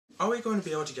Are we going to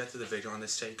be able to get through the video on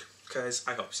this take? Because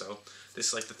I hope so. This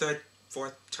is like the third,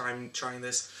 fourth time trying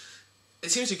this. It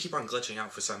seems to keep on glitching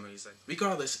out for some reason.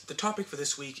 Regardless, the topic for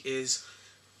this week is,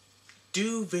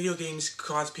 do video games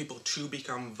cause people to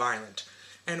become violent?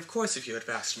 And of course, if you had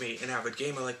asked me, an avid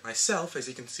gamer like myself, as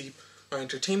you can see my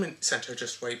entertainment center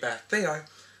just way back there,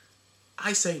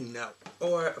 I say no.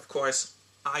 Or, of course,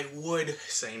 I would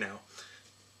say no.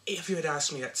 If you had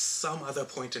asked me at some other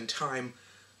point in time,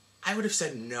 I would have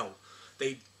said no.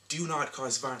 They do not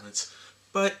cause violence.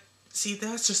 But, see,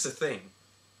 that's just the thing.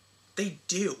 They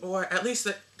do. Or at least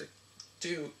they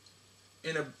do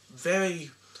in a very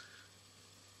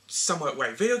somewhat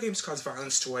way. Video games cause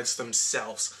violence towards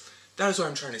themselves. That is what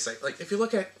I'm trying to say. Like, if you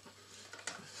look at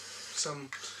some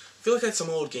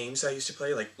old games I used to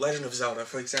play, like Legend of Zelda,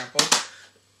 for example,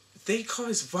 they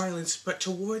cause violence, but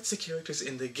towards the characters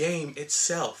in the game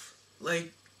itself.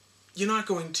 Like, you're not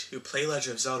going to play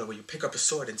Legend of Zelda where you pick up a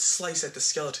sword and slice at the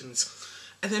skeletons,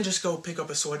 and then just go pick up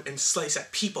a sword and slice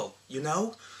at people, you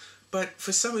know? But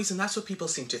for some reason, that's what people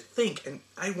seem to think, and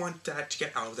I want that to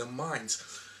get out of their minds.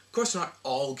 Of course, not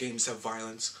all games have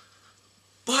violence,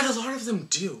 but a lot of them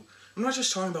do. I'm not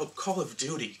just talking about Call of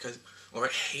Duty, or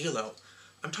Halo.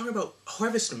 I'm talking about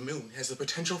Harvest Moon has the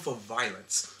potential for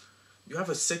violence. You have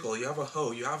a sickle, you have a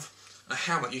hoe, you have a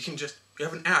hammer, you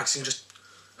have an axe, you can just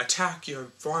attack your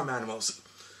farm animals.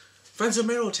 Friends of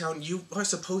Middletown, you are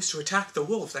supposed to attack the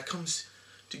wolf that comes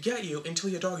to get you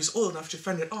until your dog is old enough to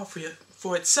fend it off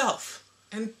for itself.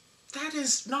 And that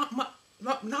is not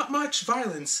much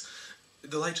violence.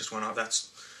 The light just went off,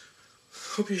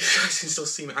 hope you guys can still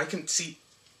see me. I can see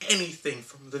anything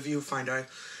from the viewfinder,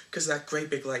 because that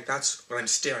great big light, that's what I'm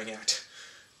staring at,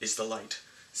 is the light.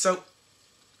 So,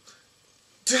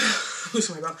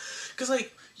 losing my mouth. Because,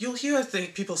 like, you'll hear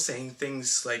people saying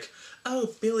things like,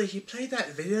 oh, Billy, he played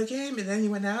that video game, and then he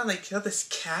went out and, like, killed this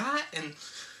cat, and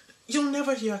you'll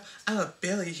never hear, oh,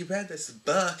 Billy, he read this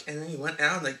book, and then he went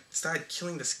out and, like, started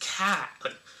killing this cat.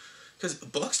 Like, because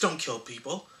books don't kill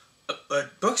people.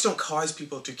 Books don't cause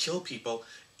people to kill people,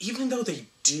 even though they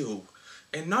do.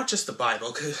 And not just the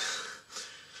Bible,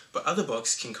 but other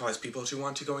books can cause people to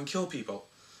want to go and kill people.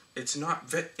 It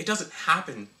doesn't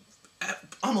happen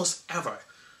almost ever.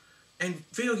 And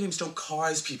video games don't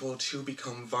cause people to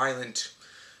become violent.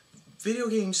 Video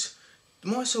games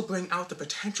more so bring out the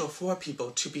potential for people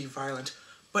to be violent,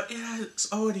 but it has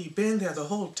already been there the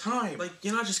whole time. Like,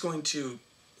 you're not just going to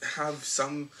have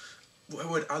what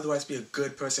would otherwise be a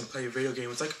good person play a video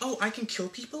game. It's like, oh, I can kill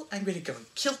people? I'm going to go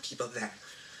and kill people then.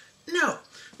 No.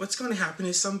 What's going to happen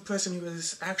is some person who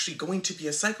is actually going to be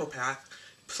a psychopath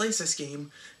plays this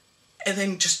game and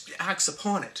then just acts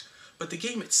upon it. But the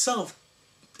game itself,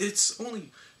 it's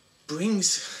only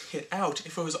brings it out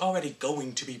if it was already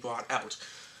going to be brought out.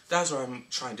 That's what I'm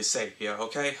trying to say here,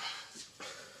 okay?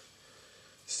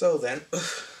 So then,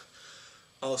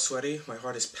 all sweaty, my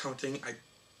heart is pounding, I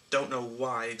don't know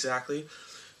why exactly.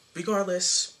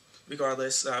 Regardless,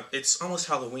 it's almost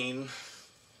Halloween,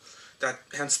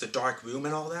 hence the dark room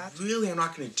and all that. Really, I'm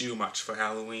not going to do much for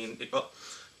Halloween, well,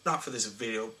 not for this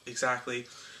video exactly.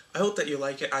 I hope that you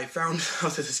like it. I found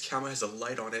out that this camera has a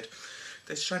light on it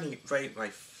that's shining right in my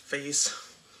face.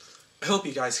 I hope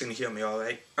you guys can hear me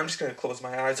alright. I'm just gonna close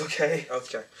my eyes, okay?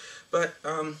 Okay. But,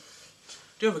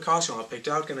 do have a costume I picked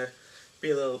out. Gonna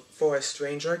be a little forest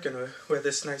ranger, gonna wear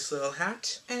this nice little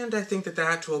hat. And I think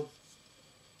that will